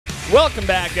Welcome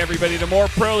back, everybody, to more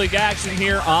Pro League action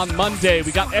here on Monday.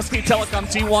 We got SK Telecom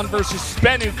T1 versus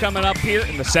SBENU coming up here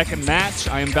in the second match.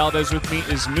 I am Valdez. With me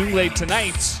is Moonglade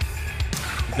tonight.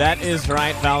 That is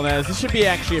right, Valdez. This should be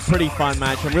actually a pretty fun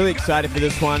match. I'm really excited for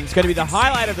this one. It's going to be the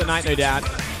highlight of the night, no doubt.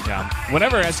 Yeah.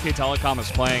 Whenever SK Telecom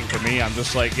is playing, for me, I'm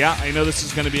just like, yeah, I know this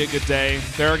is going to be a good day.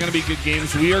 There are going to be good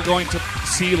games. We are going to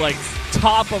see, like,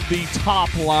 top of the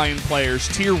top line players,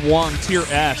 Tier 1, Tier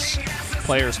S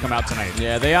players come out tonight.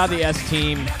 Yeah, they are the S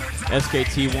team,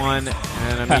 SKT1,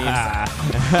 and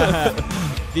I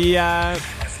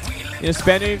mean,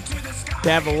 SBENU,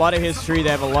 they have a lot of history. They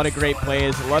have a lot of great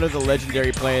players, a lot of the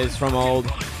legendary players from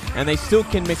old, and they still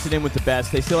can mix it in with the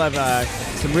best. They still have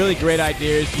some really great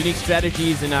ideas, unique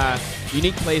strategies, and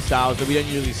unique play styles that we don't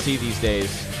usually see these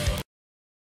days.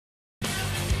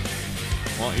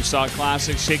 Well, you saw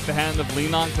Classic shake the hand of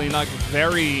Leenock. Leenock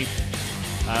very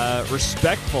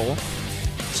respectful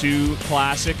to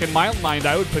Classic. In my mind,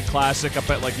 I would put Classic up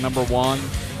at like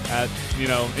 #1 at, you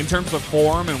know, in terms of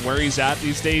form and where he's at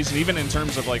these days, and even in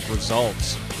terms of like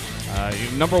results.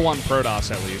 #1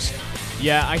 Protoss at least.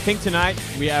 Yeah, I think tonight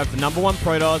we have the #1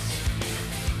 Protoss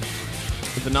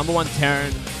with the #1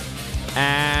 Terran,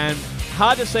 and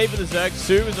hard to say for the Zerg.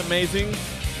 Su is amazing.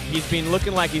 He's been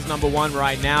looking like he's #1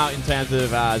 right now in terms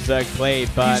of Zerg play,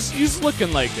 but he's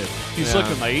looking like it. He's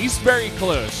looking like he's very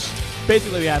close.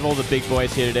 Basically, we have all the big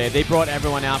boys here today. They brought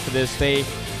everyone out for this. They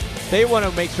want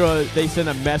to make sure they send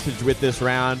a message with this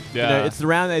round. Yeah. You know, it's the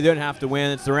round they don't have to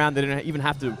win. It's the round they don't even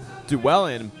have to do well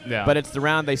in. Yeah. But it's the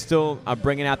round they still are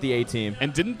bringing out the A team.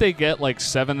 And didn't they get like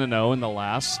 7-0 in the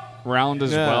last round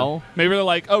as well? Maybe they're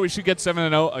like, oh, we should get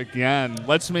 7-0 again.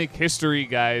 Let's make history,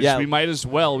 guys. Yeah. We might as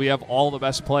well. We have all the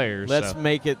best players. Let's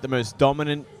make it the most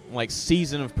dominant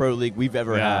season of Pro League we've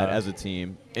ever had as a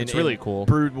team. It's really cool.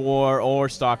 Brood War or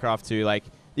Starcraft 2, like,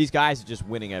 these guys are just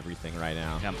winning everything right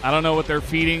now. Yeah. I don't know what they're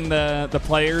feeding the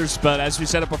players, but as we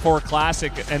said it before,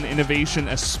 Classic and Innovation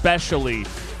especially,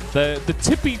 the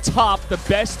tippy top, the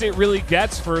best it really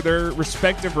gets for their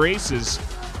respective races.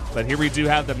 But here we do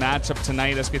have the matchup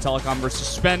tonight, SK Telecom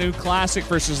versus SBENU. Classic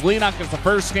versus Leenock is the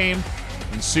first game.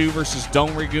 And Su versus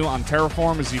Dongrigu on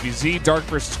Terraform is ZVZ. Dark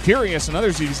versus Curious, another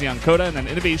ZVZ on Coda. And then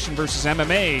Innovation versus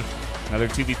MMA, another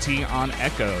TVT on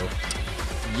Echo.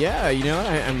 Yeah, you know what?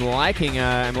 I'm liking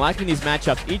these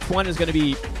matchups. Each one is going to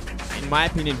be, in my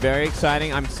opinion, very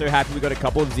exciting. I'm so happy we got a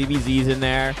couple of ZVZs in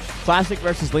there. Classic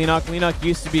versus Leenock. Leenock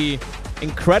used to be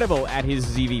incredible at his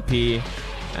ZVP,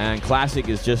 and Classic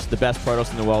is just the best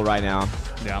Protoss in the world right now.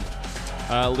 Yeah.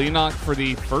 Leenock for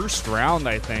the first round,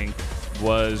 I think,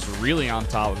 was really on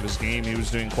top of his game. He was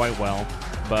doing quite well.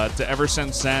 But ever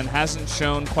since then, hasn't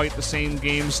shown quite the same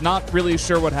games. Not really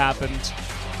sure what happened.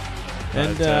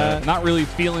 And not really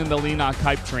feeling the Leenock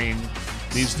hype train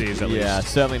these days, at least. Yeah,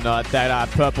 certainly not. That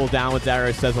purple downwards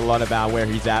arrow says a lot about where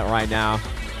he's at right now.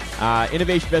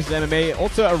 Innovation versus MMA,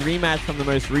 also a rematch from the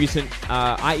most recent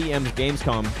IEM's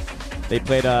Gamescom. They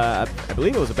played, I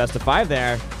believe it was a best-of-5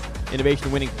 there.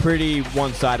 Innovation winning pretty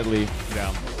one-sidedly.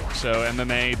 Yeah. So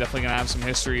MMA definitely going to have some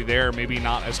history there. Maybe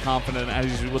not as confident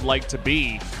as you would like to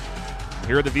be.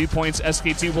 Here are the viewpoints.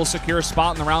 SKT will secure a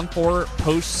spot in the round 4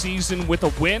 postseason with a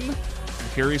win.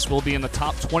 Curious will be in the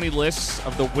top 20 lists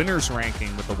of the winners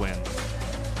ranking with a win.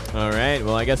 All right.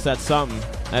 Well, I guess that's something.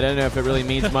 I don't know if it really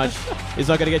means much. It's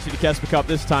not going to get you to Kesper Cup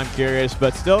this time, Curious,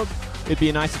 but still, it'd be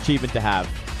a nice achievement to have.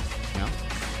 Yeah.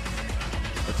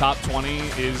 The top 20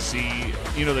 is the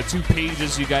 2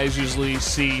 pages you guys usually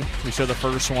see. We show the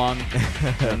first one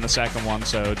and the second one,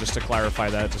 so just to clarify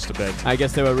that just a bit. I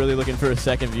guess they were really looking for a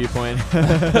second viewpoint,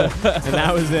 and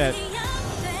that was it.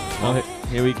 Well,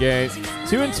 here we go.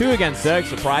 2-2 against Zerg,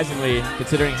 surprisingly,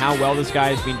 considering how well this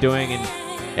guy has been doing in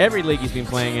every league he's been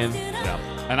playing in. Yeah.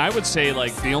 And I would say,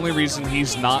 like, the only reason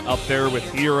he's not up there with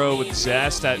Hero, with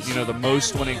Zest, at, you know, the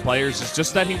most winning players is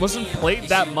just that he wasn't played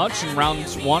that much in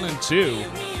rounds 1 and 2.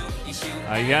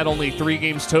 He had only 3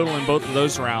 games total in both of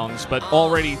those rounds, but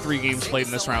already 3 games played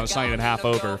in this round. It's not even half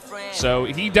over. So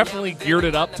he definitely geared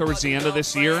it up towards the end of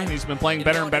this year, and he's been playing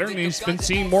better and better, and he's been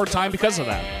seeing more time because of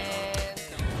that.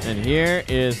 And here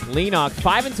is Leenock,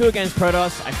 5-2 against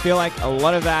Protoss. I feel like a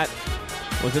lot of that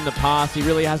was in the past. He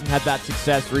really hasn't had that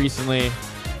success recently.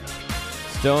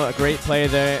 Still a great player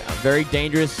there. Very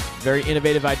dangerous, very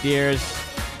innovative ideas.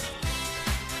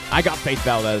 I got faith,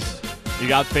 Valdez. You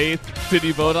got faith? Did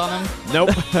you vote on him? Nope.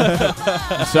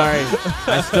 I'm sorry.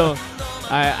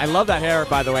 I love that hair,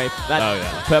 by the way. That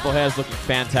purple hair is looking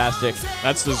fantastic.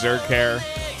 That's the Zerg hair.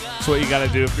 That's what you got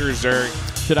to do if you're a Zerg.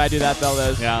 Should I do that,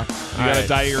 Valdez? Yeah. You gotta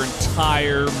dye your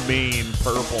entire mane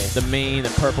purple.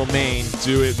 The purple mane.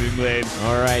 Do it, Moonblade.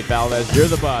 All right, Valdez, you're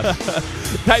the boss.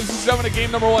 Guys, this is coming to game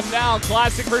number 1 now.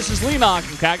 Classic versus Leenock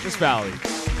in Cactus Valley.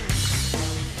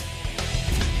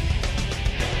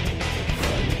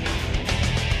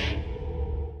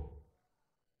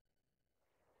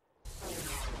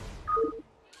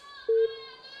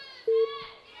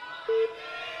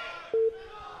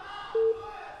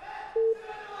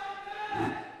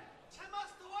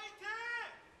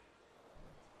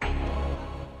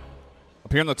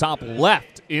 Up here in the top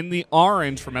left, in the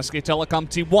orange from SKT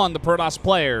T1, the Protoss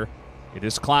player, it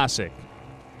is Classic.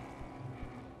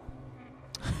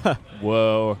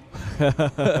 Whoa.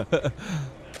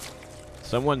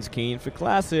 Someone's keen for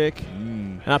Classic.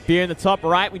 And up here in the top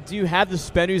right, we do have the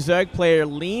SBENU Zerg player,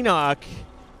 Leenock,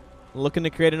 looking to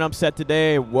create an upset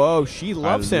today. Whoa, she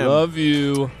loves him. I love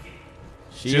you.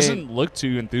 She doesn't look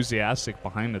too enthusiastic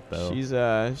behind it,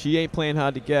 though. She ain't playing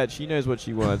hard to get. She knows what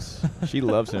she wants. She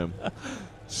loves him.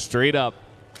 Straight up.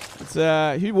 It's,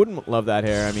 who wouldn't love that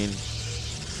hair? I mean,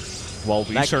 well,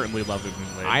 we certainly love it.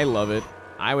 I love it.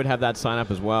 I would have that sign up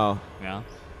as well. Yeah.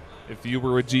 If you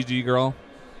were a GG girl,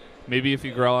 maybe if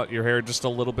you grow out your hair just a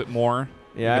little bit more,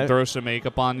 yeah, you can throw some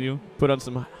makeup on you. Put on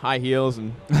some high heels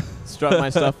and strut my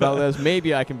stuff, Valdez.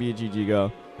 Maybe I can be a GG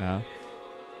girl. Yeah.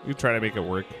 You try to make it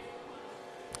work.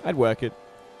 I'd work it.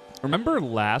 Remember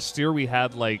last year we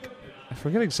had, like, I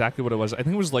forget exactly what it was. I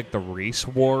think it was like the Race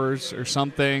Wars or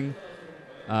something.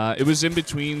 It was in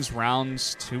between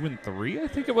rounds 2 and 3, I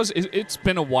think it was. It's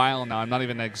been a while now. I'm not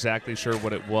even exactly sure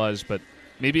what it was, but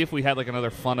maybe if we had like another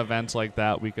fun event like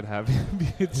that, we could have you be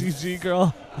a GG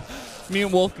girl. Me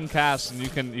and Wolf can cast, and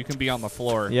you can be on the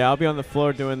floor. Yeah, I'll be on the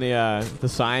floor doing the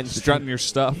signs. Strutting your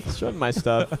stuff. Strutting my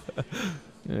stuff.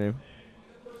 Yeah.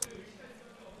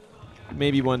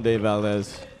 Maybe one day,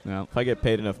 Valdez. Yeah. If I get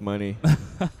paid enough money.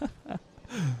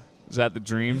 Is that the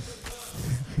dream?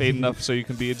 Paid enough so you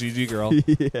can be a GG girl.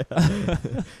 Yeah.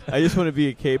 I just want to be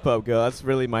a K-pop girl. That's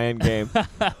really my end game.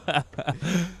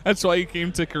 That's why you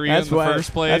came to Korea in the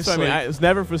first place. That's what I mean. It's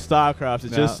never for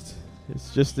Starcraft.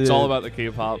 It's all about the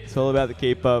K-pop. It's all about the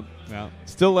K-pop. Yeah.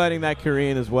 Still learning that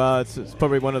Korean as well. It's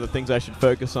probably one of the things I should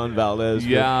focus on, Valdez.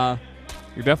 Yeah.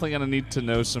 You're definitely going to need to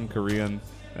know some Korean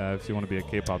if you want to be a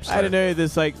K-pop star. I don't know.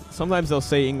 There's like sometimes they'll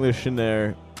say English in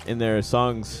their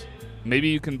songs. Maybe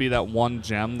you can be that one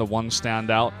gem, the one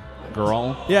standout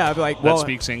girl. Yeah, I'd be like, that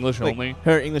speaks English only.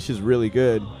 Her English is really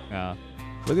good. Yeah.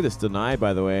 Look at this deny,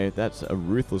 by the way. That's a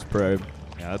ruthless probe.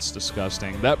 Yeah, that's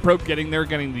disgusting. That probe getting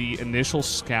the initial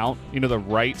scout, the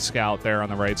right scout there on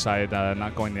the right side,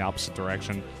 not going the opposite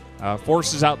direction.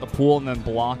 Forces out the pool and then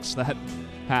blocks that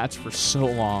hatch for so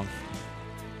long.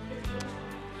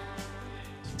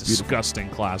 Disgusting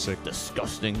Classic.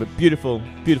 Disgusting, but beautiful,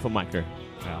 beautiful micro.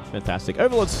 Yeah. Fantastic.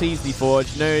 Overlord sees the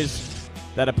Forge, knows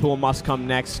that a pool must come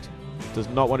next, does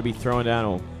not want to be thrown down,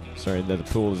 or sorry, that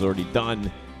the pool is already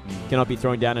done. Cannot be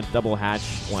thrown down a double hatch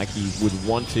like he would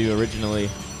want to originally.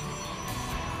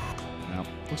 Yeah.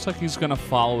 Looks like he's going to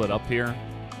follow it up here.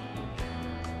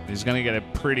 He's going to get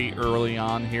it pretty early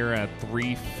on here at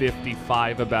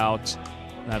 3:55 about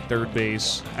that third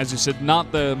base. As you said,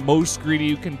 not the most greedy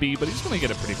you can be, but he's going to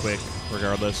get it pretty quick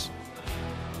regardless.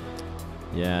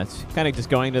 Yeah, it's kind of just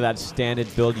going to that standard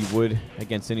build you would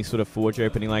against any sort of Forge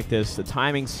opening like this. The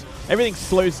timings, everything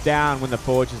slows down when the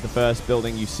Forge is the first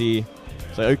building you see.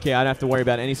 So, okay, I don't have to worry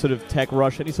about any sort of tech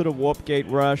rush, any sort of warp gate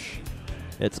rush.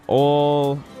 It's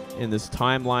all in this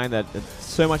timeline that it's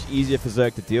so much easier for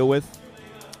Zerg to deal with.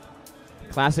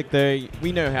 Classic, though,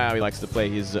 we know how he likes to play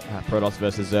his Protoss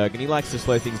versus Zerg, and he likes to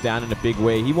slow things down in a big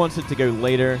way. He wants it to go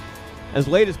later, as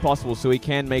late as possible, so he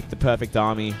can make the perfect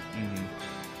army.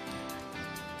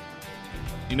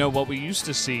 You know, what we used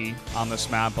to see on this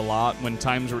map a lot when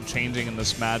times were changing in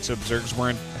this matchup, Zergs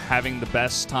weren't having the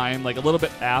best time, like a little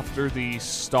bit after the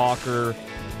Stalker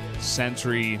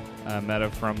Sentry meta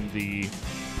from the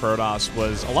Protoss,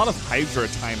 was a lot of Hydra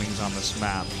timings on this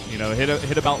map.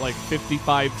 Hit about like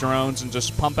 55 drones and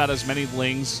just pump out as many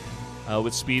Lings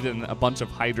with speed and a bunch of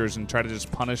Hydras and try to just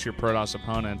punish your Protoss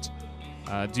opponent.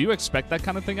 Do you expect that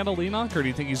kind of thing out of Leenock, or do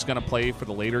you think he's going to play for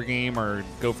the later game or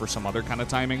go for some other kind of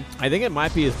timing? I think it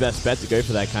might be his best bet to go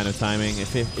for that kind of timing.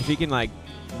 If he can like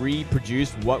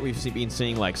reproduce what we've been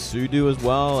seeing like Su do as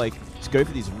well, like just go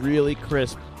for these really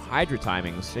crisp Hydra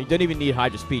timings. So you don't even need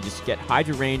Hydra speed, just get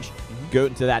Hydra range, go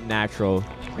into that natural.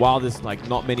 While there's like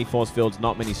not many force fields,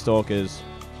 not many Stalkers,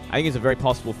 I think it's a very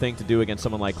possible thing to do against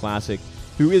someone like Classic,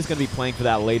 who is going to be playing for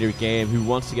that later game, who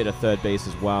wants to get a third base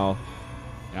as well.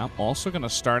 Yeah, also going to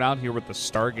start out here with the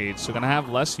Stargate, so going to have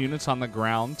less units on the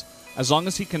ground. as long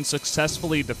as he can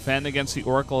successfully defend against the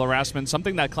Oracle harassment,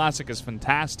 something that Classic is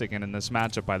fantastic in this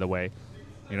matchup, by the way.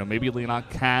 You know, maybe Leenock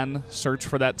can search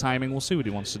for that timing. We'll see what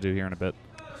he wants to do here in a bit.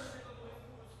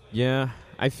 Yeah,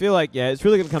 I feel like, it's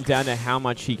really going to come down to how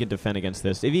much he can defend against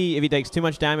this. If he takes too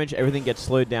much damage, everything gets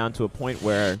slowed down to a point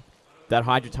where that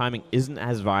Hydra timing isn't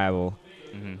as viable.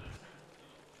 Mm-hmm.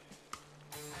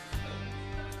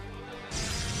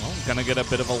 Well, gonna get a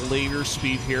bit of a later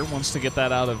speed here. Wants to get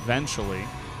that out eventually.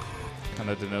 Kind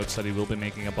of denotes that he will be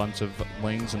making a bunch of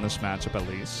lings in this matchup at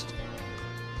least.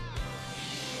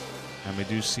 And we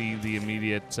do see the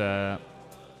immediate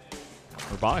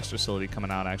robotics facility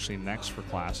coming out actually next for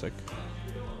Classic.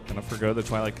 Gonna forgo the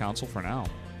Twilight Council for now.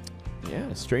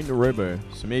 Yeah, straight into Robo.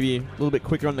 So maybe a little bit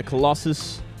quicker on the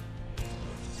Colossus.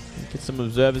 Get some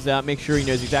observers out, make sure he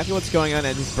knows exactly what's going on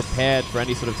and is prepared for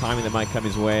any sort of timing that might come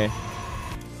his way.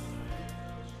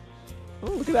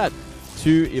 Oh, look at that.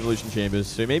 2 evolution chambers.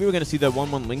 So maybe we're going to see the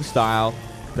 1-1 Ling style.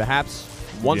 Perhaps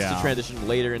wants to transition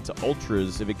later into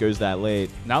Ultras if it goes that late.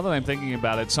 Now that I'm thinking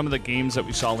about it, some of the games that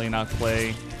we saw Leenock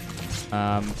play,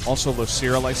 also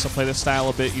Lucira likes to play this style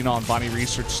a bit, you know, on Bonnie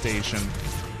Research Station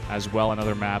as well,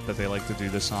 another map that they like to do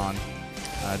this on.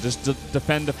 Just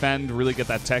defend, really get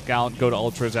that tech out, go to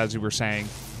Ultras as you were saying.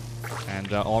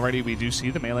 And already we do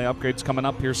see the melee upgrades coming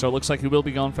up here, so it looks like he will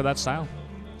be going for that style.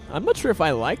 I'm not sure if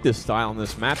I like this style on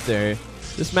this map there.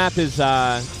 This map is, you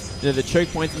know, the choke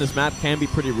points in this map can be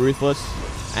pretty ruthless.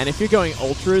 And if you're going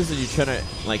Ultras and you're trying to,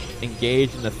 like,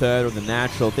 engage in the third or the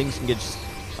natural, things can get just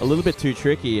a little bit too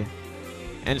tricky.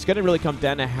 And it's going to really come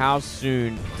down to how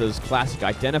soon does Classic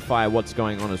identify what's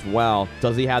going on as well.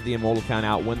 Does he have the Immortal count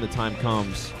out when the time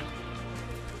comes?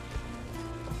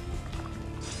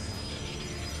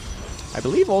 I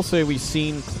believe also we've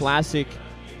seen Classic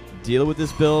deal with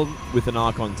this build with an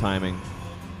Archon timing.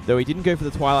 Though he didn't go for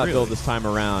the Twilight build this time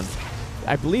around.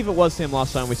 I believe it was him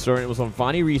last time we saw it. It was on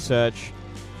Vani Research.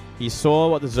 He saw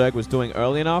what the Zerg was doing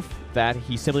early enough that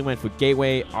he simply went for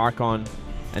Gateway, Archon,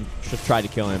 and just tried to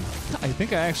kill him. I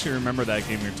think I actually remember that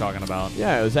game you're talking about.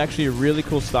 Yeah, it was actually a really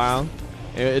cool style.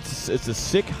 It's a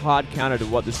sick hard counter to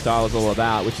what this style is all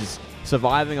about, which is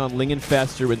surviving on Ling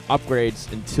Infestor with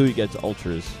upgrades until you get to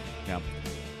Ultras. Yeah.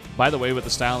 By the way, with the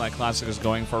style that Classic is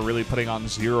going for, really putting on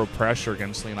zero pressure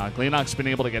against Leenock. Leenock's been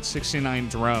able to get 69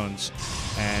 drones,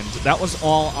 and that was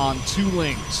all on 2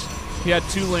 lings. He had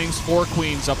 2 lings, 4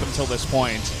 queens up until this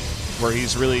point, where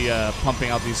he's really pumping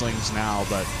out these lings now,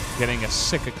 but getting a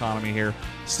sick economy here.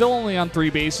 Still only on 3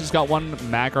 bases. Got 1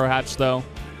 macro hatch, though.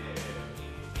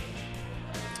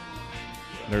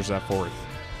 There's that 4th.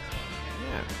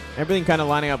 Yeah, everything kind of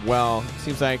lining up well.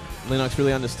 Seems like Leenock's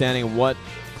really understanding what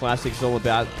Classic's all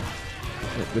about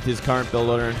with his current build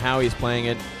order and how he's playing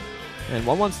it. And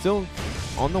 1-1 still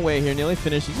on the way here, nearly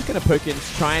finished. He's just going to poke in,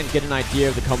 try and get an idea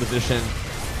of the composition,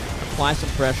 apply some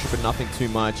pressure, but nothing too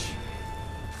much.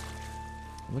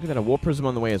 Look at that, a War Prism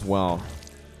on the way as well.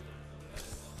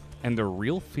 And the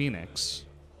real Phoenix.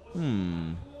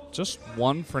 Just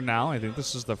 1 for now. I think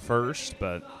this is the first,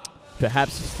 but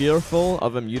perhaps fearful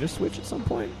of a Muta switch at some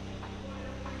point?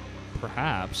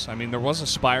 Perhaps. I mean, there was a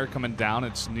Spire coming down.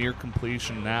 It's near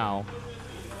completion now.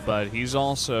 But he's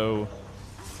also...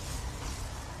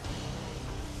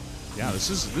 Yeah, this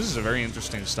is a very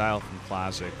interesting style from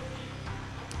Classic.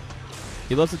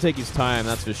 He loves to take his time,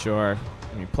 that's for sure.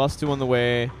 I mean, +2 on the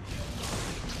way.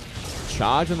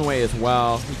 Charge on the way as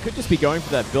well. He could just be going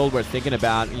for that build we're thinking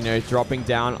about, you know, dropping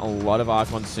down a lot of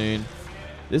Archon soon.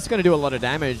 This is going to do a lot of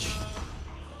damage.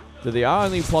 So they are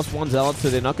only +1 Zealot, so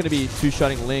they're not going to be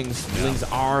 2-shotting Lings. Yeah. Lings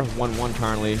are 1-1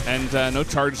 currently. And no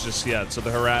charge just yet, so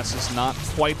the harass is not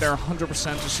quite there 100%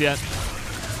 just yet.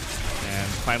 And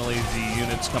finally, the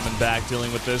unit's coming back,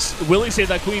 dealing with this. Will he save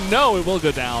that queen? No, it will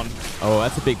go down. Oh,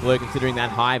 that's a big blow, considering that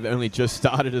hive only just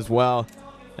started as well.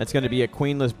 That's going to be a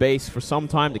queenless base for some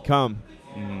time to come.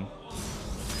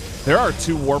 There are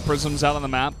 2 War Prisms out on the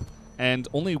map, and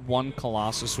only 1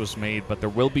 Colossus was made, but there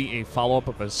will be a follow-up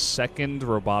of a 2nd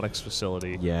robotics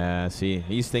facility. Yeah, see,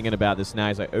 he's thinking about this now.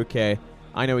 He's like, okay,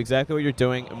 I know exactly what you're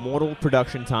doing. Immortal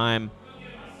production time.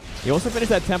 He also finished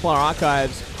that Templar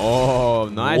Archives. Oh,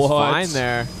 nice find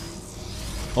there.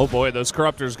 Oh boy, those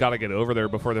Corruptors got to get over there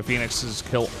before the Phoenixes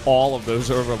kill all of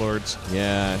those Overlords.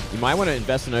 Yeah, you might want to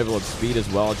invest in Overlord speed as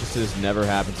well, just so this never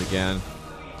happens again.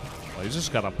 Well, you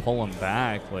just got to pull him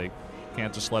back. Like,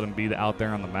 can't just let him be out there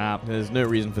on the map. There's no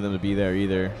reason for them to be there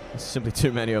either. There's simply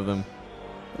too many of them.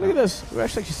 Look at this. We're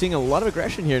actually seeing a lot of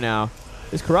aggression here now.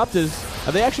 These Corruptors,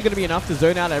 are they actually going to be enough to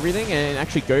zone out everything and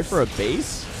actually go for a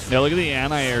base? Yeah, look at the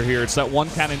anti-air here. It's that 1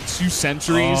 cannon, 2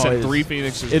 sentries, and 3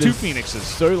 Phoenixes. 2 Phoenixes.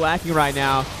 So lacking right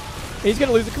now. He's going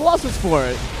to lose the Colossus for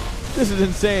it. This is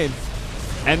insane.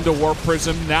 End of Warp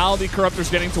Prism. Now the Corruptor's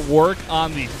getting to work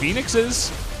on the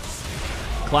Phoenixes.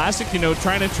 Classic, you know,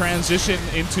 trying to transition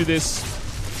into this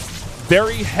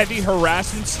very heavy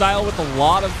harassment style with a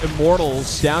lot of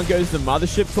Immortals. Down goes the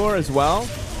Mothership Core as well.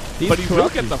 But he will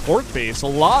get the Horde base. A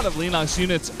lot of Leenock's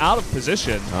units out of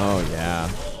position. Oh, yeah.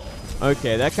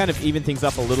 Okay, that kind of evened things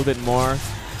up a little bit more.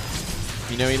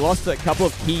 You know, he lost a couple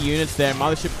of key units there,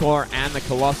 Mothership Core and the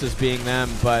Colossus being them,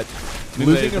 but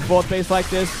losing a fourth base like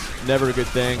this, never a good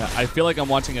thing. I feel like I'm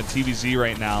watching a TVZ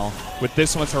right now with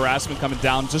this much harassment coming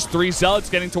down. Just 3 Zealots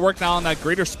getting to work now on that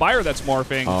Greater Spire that's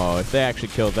morphing. Oh, if they actually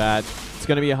killed that, it's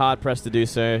going to be a hard press to do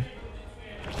so.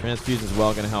 Transfuse as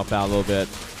well going to help out a little bit.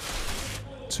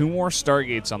 2 more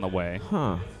Stargates on the way.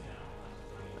 Huh.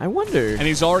 I wonder. And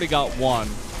he's already got 1.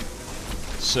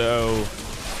 So,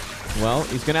 well,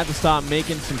 he's going to have to start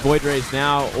making some Void Rays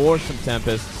now or some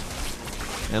Tempests.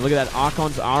 And look at that,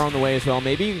 Archons are on the way as well.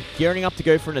 Maybe gearing up to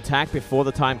go for an attack before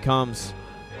the time comes.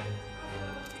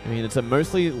 I mean, it's a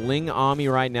mostly Ling army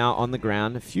right now on the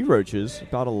ground. A few Roaches,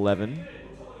 about 11.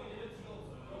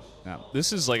 Now,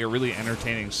 this is like a really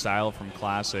entertaining style from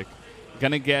Classic.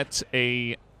 Gonna get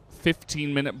a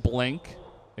 15-minute blink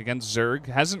against Zerg.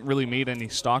 Hasn't really made any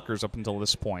Stalkers up until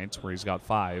this point, where he's got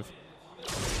 5.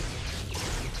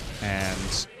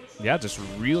 And yeah, just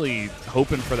really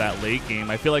hoping for that late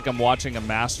game. I feel like I'm watching a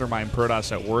Mastermind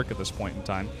Protoss at work at this point in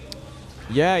time.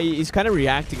 Yeah, he's kind of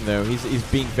reacting, though. He's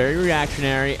being very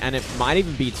reactionary, and it might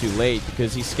even be too late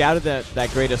because he scouted that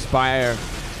Great Aspire,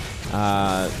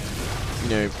 you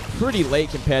know, pretty late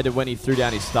compared to when he threw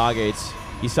down his Stargates.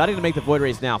 He's starting to make the Void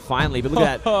Rays now, finally. But look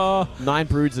at that. 9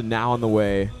 Broods are now on the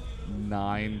way.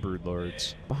 9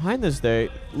 Broodlords. Behind this, though,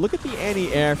 look at the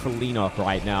anti-air for Leenock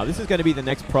right now. This is going to be the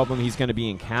next problem he's going to be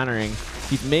encountering.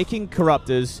 He's making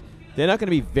Corruptors. They're not going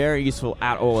to be very useful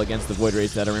at all against the Void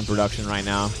Rays that are in production right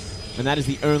now. And that is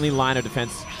the only line of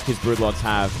defense his Broodlords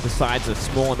have, besides a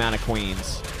small amount of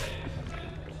Queens.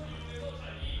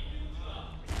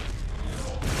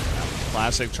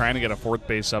 Classic trying to get a 4th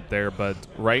base up there, but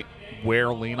right where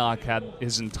Leenock had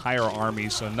his entire army,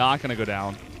 so not going to go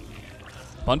down.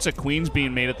 Bunch of Queens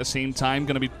being made at the same time.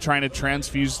 Going to be trying to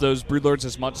transfuse those Broodlords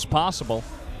as much as possible.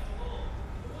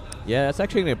 Yeah, that's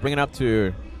actually going to bring it up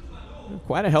to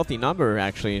quite a healthy number,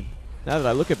 actually. Now that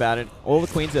I look about it, all the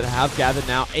Queens that have gathered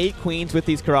now, 8 Queens with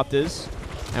these Corruptors.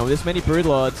 And with this many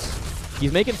Broodlords,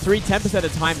 he's making 3 Tempests at a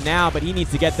time now, but he needs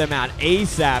to get them out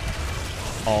ASAP.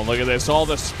 Oh, look at this. All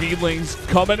the Speedlings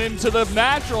coming into the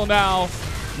natural now.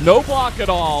 No block at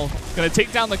all. Going to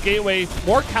take down the gateway.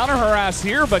 More counter harass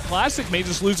here, but Classic may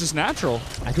just lose his natural.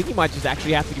 I think he might just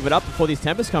actually have to give it up before these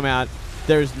Tempests come out.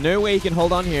 There's no way he can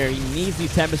hold on here. He needs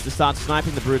these Tempests to start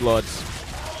sniping the Broodlords.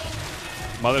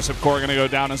 Mothership Core going to go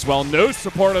down as well. No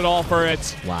support at all for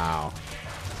it. Wow.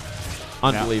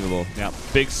 Unbelievable. Yeah,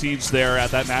 big siege there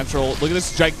at that natural. Look at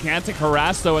this gigantic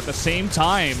harass, though, at the same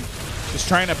time. Just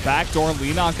trying to backdoor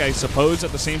Leenock, I suppose,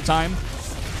 at the same time.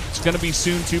 It's going to be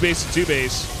soon 2 base to 2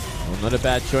 base. Well, not a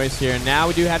bad choice here. Now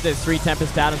we do have the 3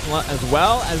 Tempest out as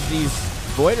well as these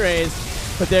Void Rays,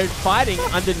 but they're fighting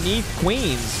underneath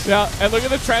Queens. Yeah, and look at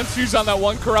the transfuse on that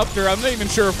 1 Corruptor. I'm not even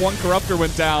sure if 1 Corruptor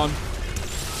went down.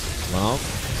 Well,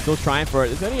 still trying for it.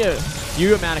 There's only a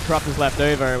few amount of Corruptors left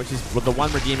over, which is the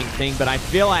one redeeming thing, but I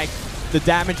feel like the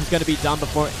damage is going to be done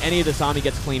before any of this army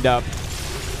gets cleaned up.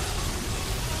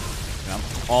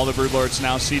 All the Broodlords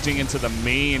now sieging into the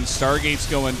main. Stargate's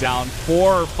going down.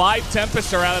 4 or 5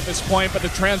 Tempests are out at this point, but the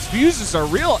transfuses are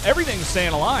real. Everything's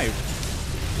staying alive.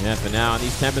 Yeah, for now, and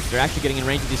these Tempests are actually getting in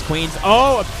range of these Queens.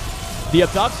 Oh, the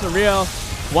abducts are real.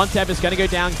 1 Tempest going to go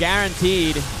down,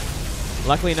 guaranteed.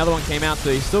 Luckily, another one came out,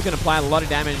 so he's still going to apply a lot of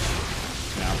damage.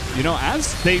 Yeah. You know,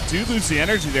 as they do lose the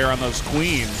energy there on those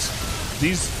Queens,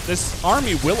 this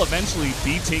army will eventually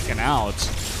be taken out.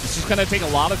 It's just going to take a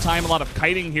lot of time, a lot of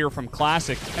kiting here from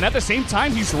Classic. And at the same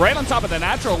time, he's right on top of the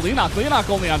natural Leenock. Leenock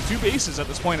only on 2 bases at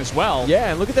this point as well. Yeah,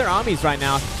 and look at their armies right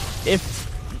now. If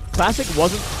Classic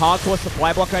wasn't hardcore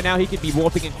supply block right now, he could be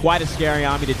warping in quite a scary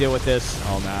army to deal with this.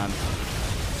 Oh, man.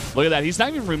 Look at that. He's not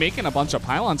even remaking a bunch of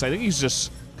pylons. I think he's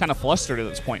just kind of flustered at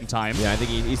this point in time. Yeah, I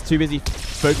think he's too busy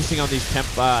focusing on these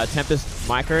Tempest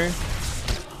Micro.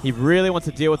 He really wants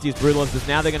to deal with these Broodlords, because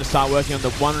now they're going to start working on the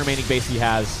 1 remaining base he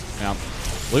has. Yeah.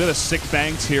 Look at the sick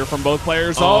banks here from both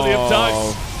players. Oh, the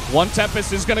abducts. 1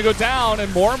 Tempest is going to go down,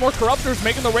 and more Corruptors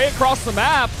making their way across the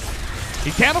map.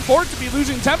 He can't afford to be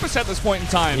losing Tempest at this point in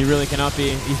time. He really cannot be.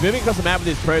 He's moving across the map with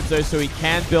his probes, though, so he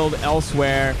can build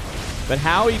elsewhere. But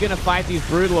how are you going to fight these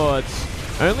Broodlords?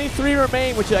 Only 3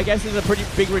 remain, which I guess is a pretty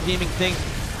big redeeming thing.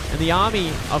 And the army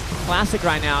of Classic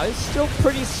right now is still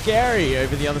pretty scary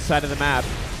over the other side of the map.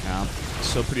 Yeah,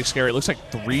 still pretty scary. It looks like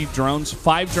 5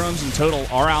 drones in total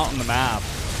are out on the map.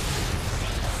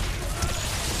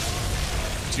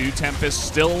 2 Tempests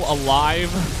still alive.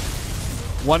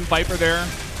 1 Viper there.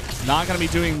 Not going to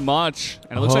be doing much.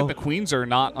 And it looks like the Queens are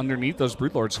not underneath those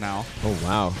Broodlords now. Oh,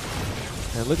 wow.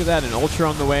 And look at that, an Ultra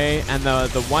on the way. And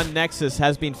the one Nexus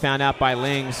has been found out by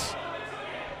Lings.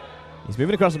 He's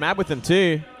moving across the map with them,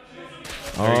 too.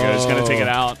 There he goes. He's going to take it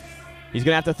out. He's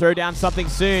going to have to throw down something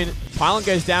soon. Pylon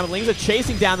goes down, but Lings are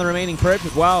chasing down the remaining probes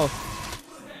as well.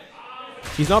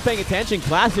 He's not paying attention.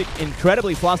 Classic,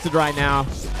 incredibly flustered right now.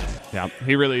 Yeah,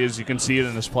 he really is. You can see it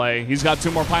in this play. He's got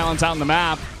 2 more Pylons out on the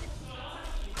map.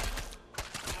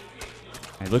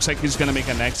 It looks like he's going to make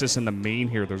a Nexus in the main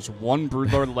here. There's 1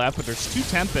 Broodlord left, but there's 2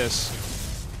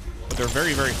 Tempests. But they're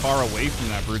very, very far away from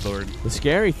that Broodlord. The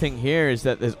scary thing here is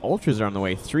that there's Ultras are on the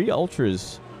way. 3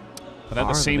 Ultras. But at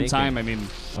the same time, I mean,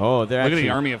 look at the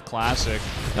army of Classic.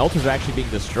 The Ultras are actually being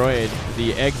destroyed.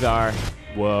 The eggs are.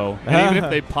 Whoa. And even if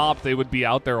they pop, they would be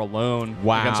out there alone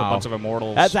against a bunch of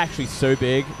Immortals. That's actually so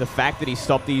big. The fact that he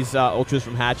stopped these Ultras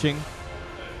from hatching,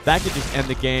 that could just end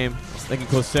the game. That can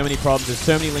cause so many problems. There's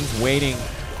so many Lings waiting.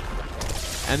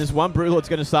 And this one Broodlord's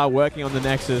going to start working on the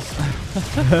Nexus.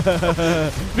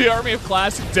 The army of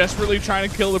Classic desperately trying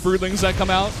to kill the Broodlings that come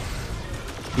out.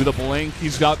 With a blink,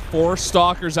 he's got 4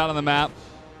 Stalkers out on the map.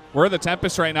 Where are the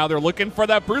Tempests right now? They're looking for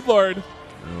that Broodlord.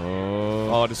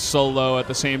 Oh, it is so low at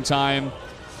the same time.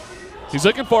 He's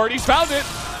looking for it. He's found it.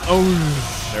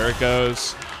 Oh, there it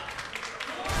goes.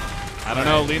 I don't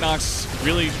know. Leenock's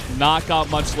really not got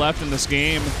much left in this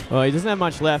game. Well, he doesn't have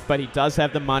much left, but he does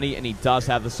have the money and he does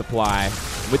have the supply.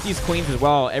 With these Queens as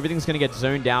well, everything's going to get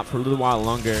zoned out for a little while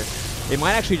longer. It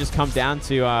might actually just come down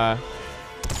to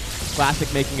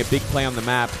Classic making a big play on the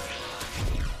map.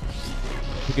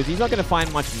 Because he's not going to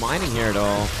find much mining here at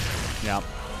all. Yeah.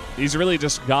 He's really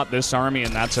just got this army,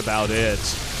 and that's about it.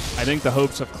 I think the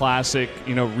hopes of Classic,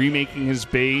 remaking his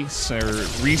base or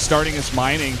restarting his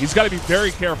mining, he's got to be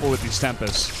very careful with these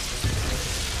Tempests.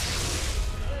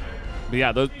 But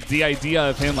yeah, the idea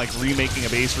of him, remaking a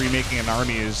base, remaking an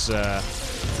army is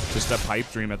just a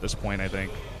pipe dream at this point, I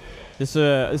think. This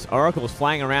Oracle is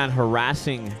flying around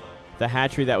harassing the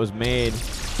hatchery that was made.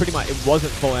 Pretty much, it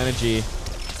wasn't full energy.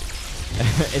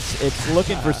 It's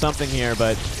looking for something here,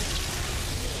 but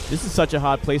this is such a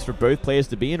hard place for both players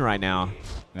to be in right now.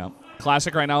 Yeah.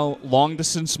 Classic right now, long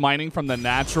distance mining from the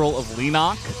natural of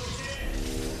Leenock.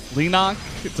 Leenock,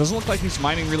 it doesn't look like he's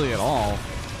mining really at all.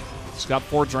 He's got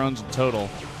 4 drones in total.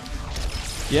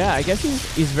 Yeah, I guess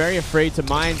he's very afraid to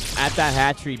mine at that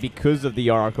hatchery because of the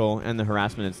Oracle and the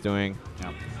harassment it's doing.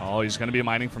 Yeah. Oh, he's going to be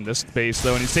mining from this base,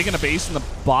 though, and he's taking a base in the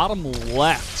bottom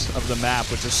left of the map,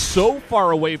 which is so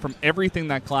far away from everything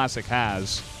that Classic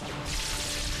has.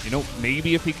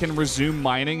 Maybe if he can resume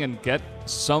mining and get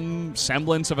some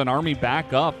semblance of an army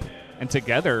back up and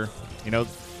together,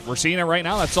 we're seeing it right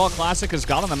now. That's all Classic has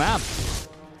got on the map.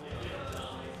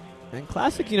 And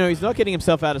Classic, he's not getting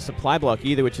himself out of supply block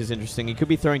either, which is interesting. He could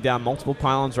be throwing down multiple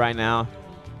pylons right now,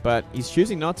 but he's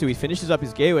choosing not to. He finishes up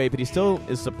his gateway, but he still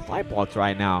is supply blocked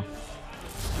right now.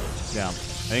 Yeah, I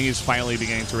think he's finally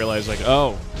beginning to realize,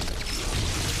 oh,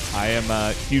 I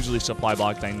am hugely supply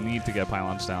blocked. I need to get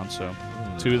pylons down, so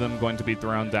 2 of them going to be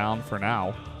thrown down for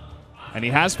now. And he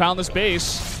has found this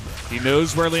base. He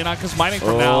knows where Leenock is mining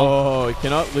from now. Oh, he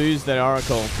cannot lose that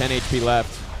Oracle. 10 HP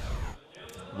left.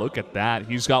 Look at that.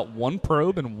 He's got 1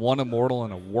 probe and 1 immortal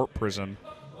and a warp prism.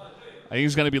 I think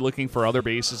he's going to be looking for other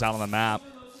bases out on the map.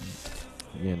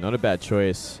 Yeah, not a bad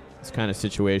choice. This kind of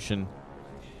situation.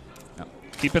 Now,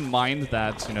 keep in mind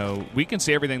that, we can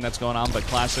see everything that's going on, but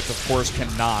Classic, of course,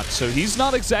 cannot. So he's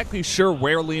not exactly sure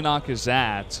where Leenock is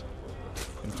at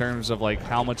in terms of,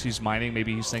 how much he's mining.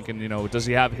 Maybe he's thinking, does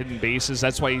he have hidden bases?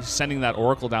 That's why he's sending that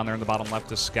Oracle down there in the bottom left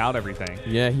to scout everything.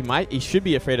 Yeah, he should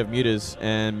be afraid of mutas,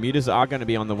 and mutas are going to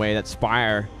be on the way. That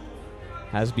Spire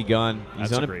has begun.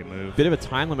 He's on a great move. Bit of a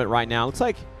time limit right now. Looks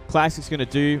like Classic's going to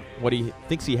do what he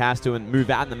thinks he has to and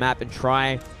move out in the map and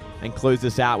try and close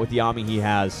this out with the army he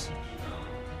has.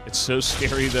 It's so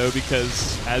scary, though,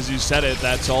 because, as you said it,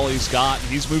 that's all he's got.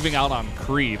 He's moving out on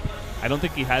creep. I don't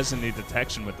think he has any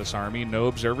detection with this army. No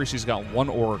observers. He's got 1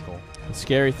 Oracle. The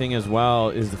scary thing as well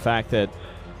is the fact that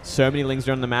so many Lings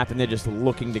are on the map and they're just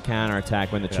looking to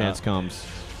counterattack when the chance comes.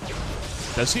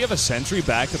 Does he have a sentry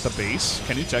back at the base?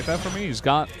 Can you check that for me? He's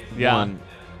got 1.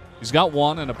 He's got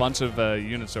 1 and a bunch of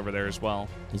units over there as well.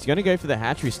 He's going to go for the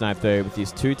hatchery snipe, though, with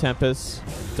these 2 Tempests,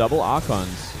 double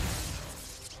Archons.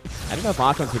 I don't know if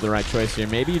Archons are the right choice here.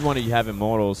 Maybe you'd want to have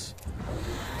Immortals.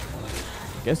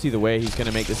 I guess either way, he's going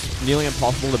to make this nearly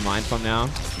impossible to mine from now.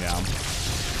 Yeah.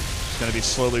 going to be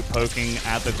slowly poking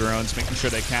at the drones, making sure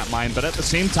they can't mine. But at the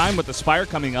same time, with the Spire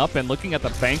coming up and looking at the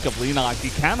bank of Leenock, he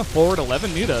can afford 11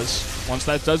 mutas once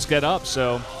that does get up.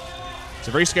 So it's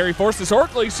a very scary force. This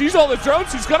Oracle, he sees all the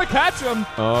drones. He's going to catch them.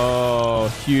 Oh,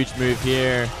 huge move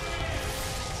here.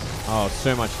 Oh,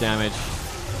 so much damage.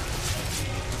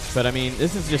 But, I mean,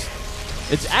 this is just...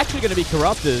 It's actually going to be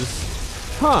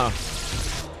Corruptors. Huh.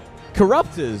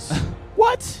 Corruptors.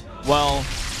 What? Well,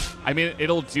 I mean,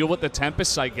 it'll deal with the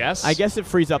Tempests, I guess. I guess it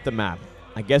frees up the map.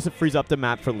 I guess it frees up the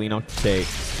map for Leenock to take.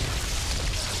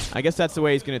 I guess that's the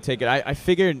way he's going to take it. I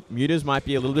figured mutas might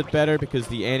be a little bit better because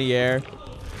the anti-air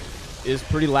is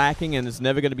pretty lacking and it's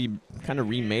never going to be kind of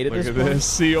remade at this point. Look at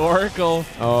this. The Oracle.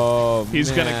 Oh, He's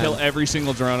going to kill every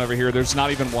single drone over here. There's not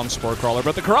even one Spore Crawler.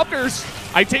 But the Corruptors,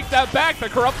 I take that back. The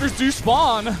Corruptors do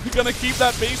spawn. Going to keep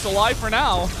that base alive for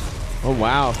now. Oh,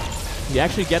 wow. He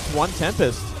actually gets one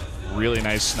Tempest. Really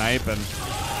nice snipe. And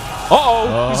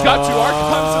he's got 2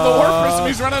 Archons in the War Prism.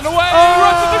 He's running away. He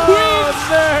runs into Queens.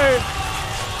 No.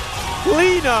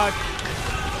 Leenock.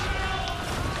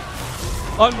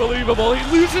 Unbelievable.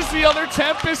 He loses the other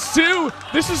Tempest, too.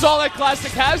 This is all that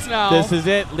Classic has now. This is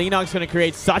it. Leenock's going to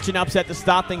create such an upset to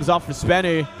start things off for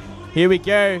SBENU. Here we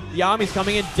go. The army's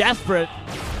coming in desperate.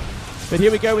 But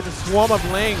here we go with a swarm of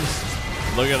Lings.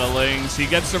 Look at the Lings. He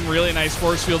gets some really nice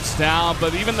force fields down,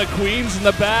 but even the Queens in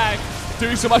the back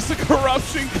doing so much. The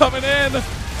corruption coming in.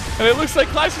 And it looks like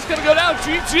Classic's going to go down.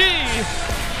 GG.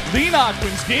 Leenock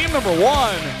wins game number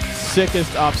 1.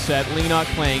 Sickest upset. Leenock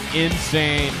playing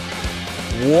insane.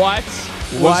 What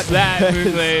was that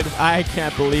move made? I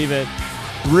can't believe it.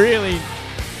 Really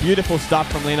beautiful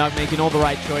stuff from Leenock, making all the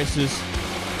right choices.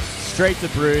 Straight to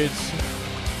Broods.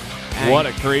 And what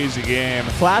a crazy game.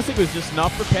 Classic was just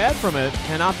not prepared from it.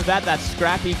 And after that, that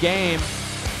scrappy game.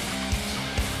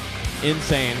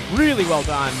 Insane. Really well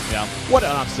done. Yeah. What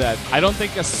an upset. I don't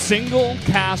think a single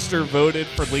caster voted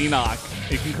for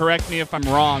Leenock. You can correct me if I'm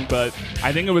wrong, but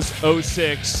I think it was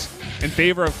 06 in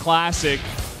favor of Classic.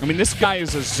 I mean, this guy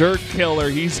is a Zerg killer.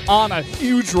 He's on a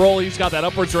huge roll. He's got that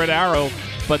upwards red arrow,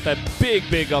 but that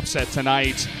big upset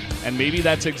tonight. And maybe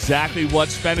that's exactly what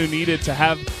SBENU needed to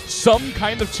have some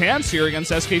kind of chance here against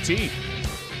SKT.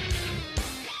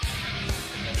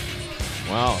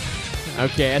 Wow.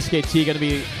 Okay, SKT going to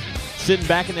be sitting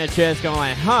back in their chairs going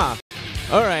like, huh,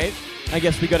 all right. I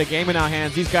guess we got a game in our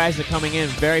hands. These guys are coming in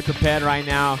very prepared right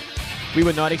now. We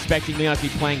were not expecting Leenock to be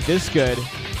playing this good.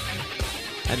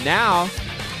 And now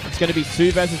it's going to be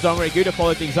Su versus Dongregu to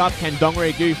follow things up. Can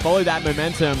Dongregu follow that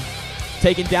momentum?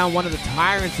 Taking down one of the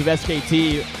tyrants of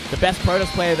SKT, the best Protoss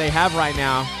player they have right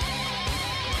now.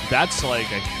 That's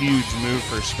like a huge move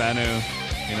for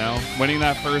SBENU. You know, winning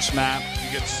that first map,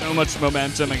 you get so much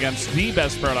momentum against the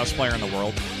best Protoss player in the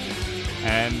world.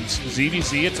 And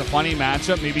ZVZ, it's a funny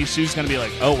matchup. Maybe Su's going to be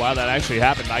like, oh, wow, that actually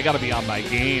happened. I got to be on my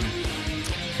game.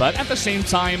 But at the same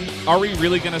time, are we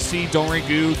really going to see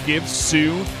Dongregu give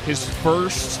Su his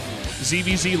first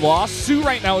ZVZ loss? Su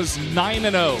right now is 9-0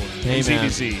 in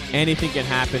ZVZ. Anything can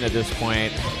happen at this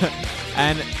point.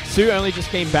 And Su only just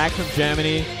came back from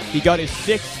Germany. He got his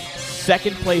 6th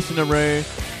second place in a row.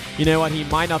 You know what? He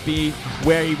might not be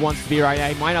where he wants to be right now.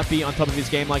 He might not be on top of his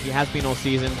game like he has been all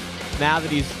season. Now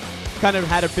that he's kind of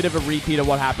had a bit of a repeat of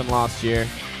what happened last year,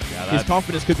 his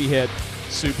confidence could be hit.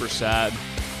 Super sad.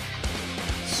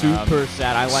 Super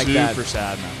sad. I like that. Super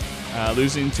sad, man.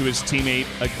 Losing to his teammate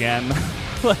again.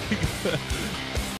 Like,